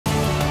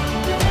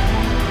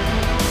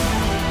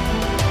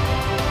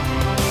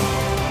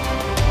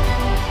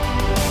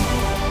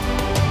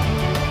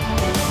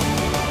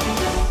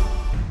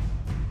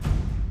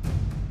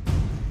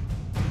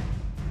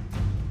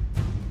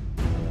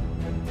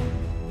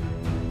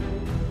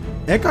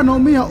Eka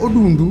nomiya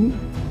odundu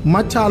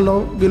machalo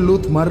gi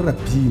luth mar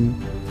rapim,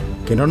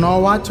 kendo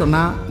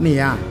nowachona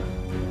niya,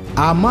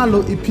 aa malo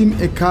ipim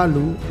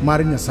hekalu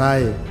mar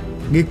Nyasaye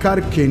gi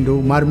kar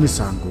kendo mar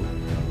misango,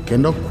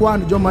 kendo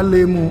kwan joma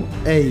lemo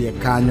e iye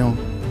kanyo.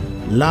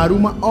 Laru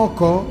ma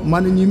oko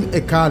man nyim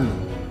hekalu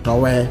to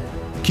we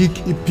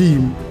kik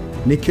ipim,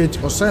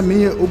 nikech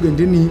osemiye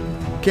ogendini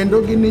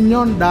kendo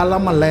gininyon dala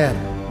maler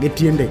gi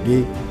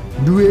tiendegi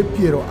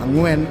 42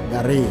 dwe.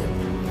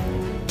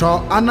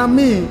 To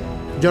anami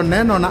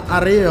jonenona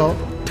 2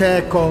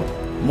 teko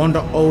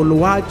mondo oul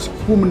wach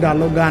kuom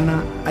ndalo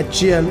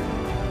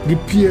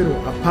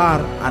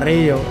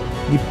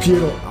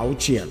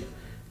 112,60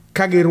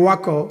 ka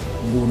girwako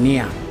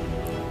gunia.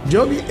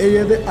 Jogi e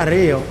yedhe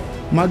 2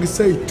 mag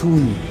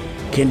zeituni,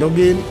 kendo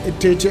gin e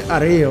teche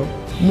 2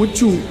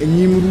 mochung' e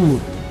nyim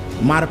Ruoth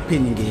mar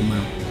piny ngima.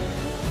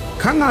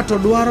 Ka ng'ato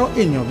dwaro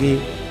inyogi,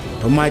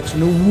 to mach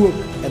nowuok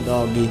e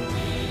dhogi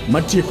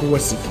matieko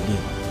wasikgi.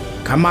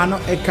 Kamano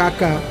e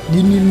kaka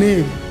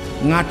ginineg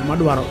ng'at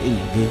madwaro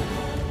inyogi.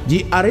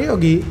 Ji 2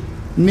 gi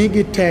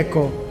nigi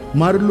teko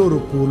mar loro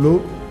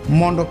polo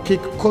mondo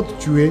kik koth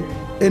chwe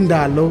e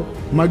ndalo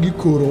ma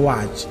gikoro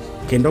wach,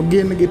 kendo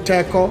gin gi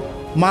teko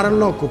mar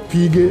loko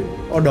pige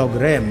odog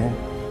remo,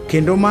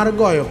 kendo mar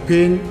goyo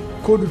piny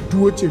kod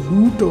tuoche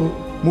duto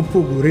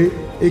mopogore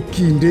e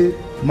kinde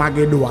ma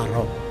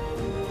gidwaro.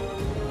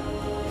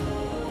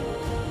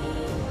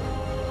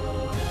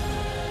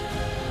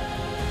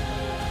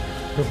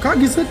 To ka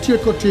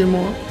gisetieko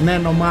timo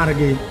neno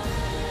margi,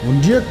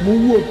 ondiek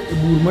mowuok e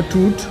bur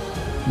matut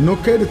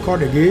noked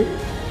kodgi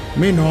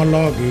mi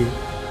nologi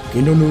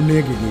kendo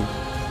noneggi.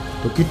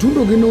 To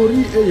kitundogi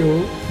nori e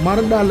yo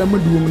mar dala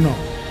maduong'no,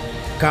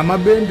 kama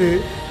bende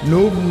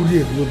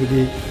nogurie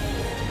ruodhgi.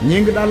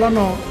 Nying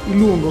dalano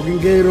iluongo gi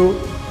ngero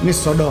ni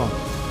Sodom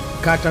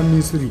kata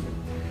Misri.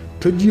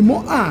 To ji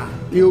moa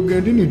e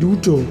ogendini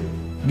duto,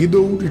 gi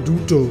dhoudi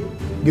duto,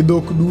 gi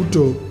dhok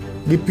duto,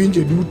 gi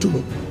pinje duto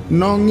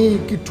nong'i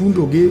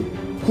kitundogi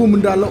kuom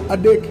ndalo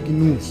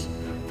 3.5,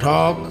 to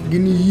ok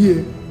giniyie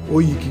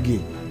oyikgi.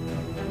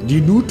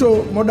 Ji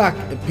duto modak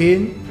e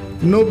piny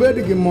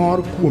nobed gi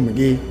mor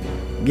kuomgi,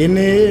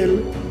 ginil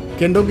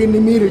kendo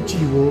ginimire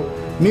chiwo,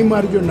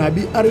 nimar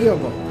jonabi 2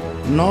 go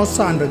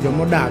nosando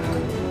jomodak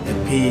e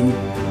piny.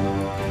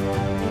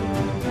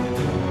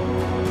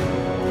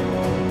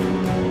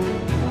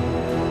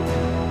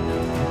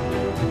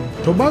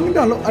 To bang'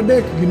 ndalo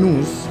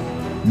 3.5,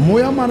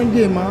 muya mar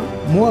ngima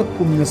moa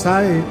kuom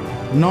Nyasaye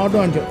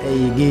nodonjo e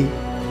igi,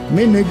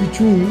 mine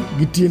gichung'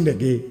 gi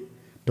tiendegi.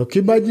 To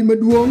kibaji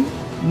maduong'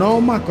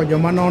 nomako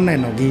joma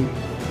nonenogi,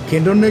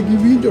 kendo ne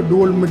giwinjo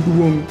dwol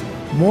maduong'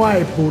 moa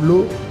e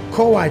polo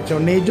kowacho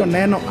ni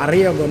joneno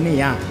 2 go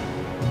niya,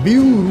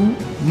 biuru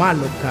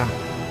malo ka.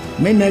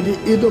 Mine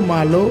giidho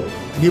malo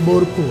gi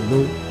bor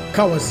polo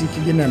ka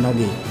wasikgi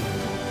nenogi.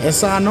 E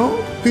sano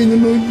piny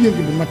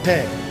noyiengni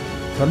matek,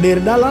 to dir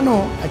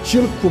dalano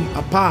 1 kuom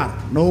 10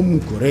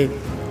 nomukore,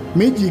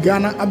 mi ji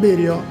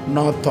 7,000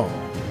 notho.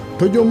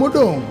 To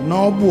jomodong'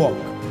 nobwok,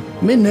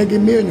 mine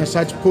gimiyo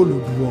Nyasach polo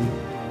duong'.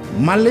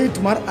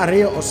 Malit mar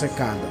 2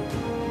 osekadho,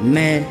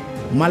 ne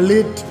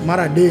malit mar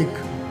 3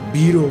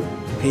 biro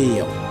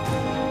piyo.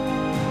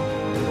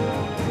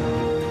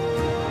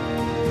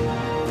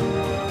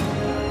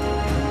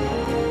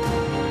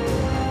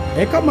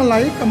 Eka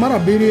malaika mar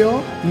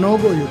 7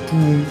 nogoyo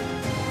tung',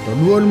 to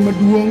dwol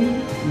maduong'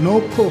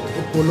 nokok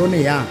e polo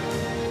niya,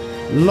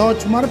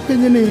 loch mar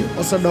pinyni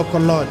osedoko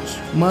loch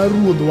mar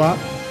Ruodhwa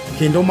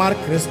kendo mar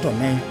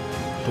Kristone,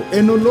 to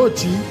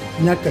enolochi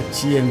nyaka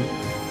chieng'.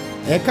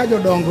 Eka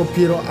jodongo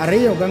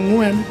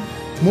 24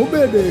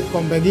 mobedo e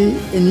kombegi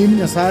e nyim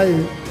Nyasaye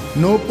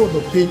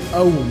nopodho piny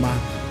auma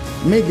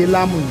mi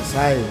gilamo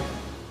Nyasaye,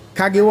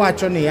 ka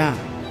giwacho niya,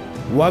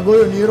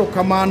 wagoyoni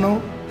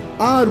erokamano,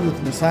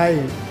 Ruoth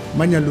Nyasaye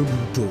Manyalo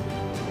Duto,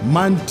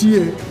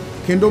 mantie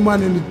kendo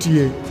mane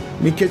nitie,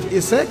 nikech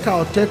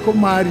isekawo teko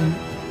mari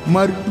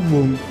mar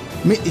duong'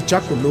 mi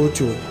ichako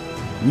locho.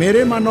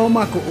 Mirima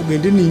nomako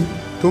ogendini,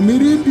 to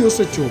mirimbi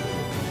osechopo,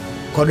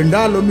 kod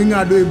ndalo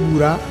ming'ado e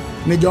bura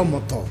ni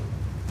jomotho.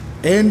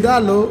 En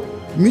ndalo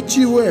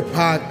michiwo e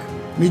pak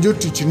ni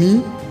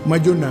jotichni ma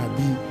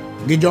jonabi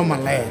gi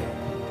jomaler,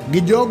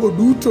 gi jogo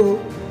duto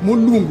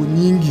moluongo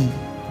nyingi,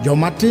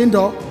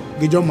 jomatindo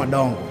gi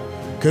jomadongo,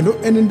 kendo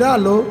en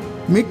ndalo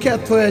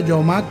mikethoe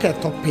joma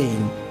ketho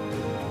piny.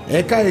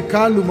 Eka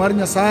hekalu mar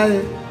Nyasaye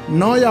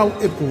noyaw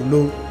e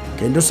polo,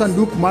 kendo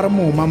sanduk mar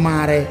muma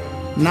mare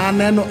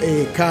naneno e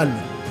hekalu.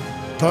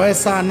 To e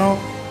sano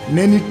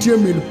ne nitie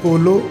mil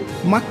polo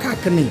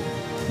makakni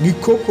gi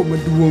koko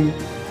maduong'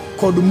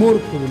 kod mor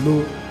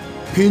polo.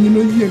 Piny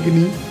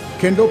noyiengni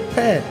kendo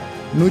pe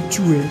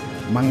nochwe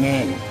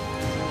mang'eny.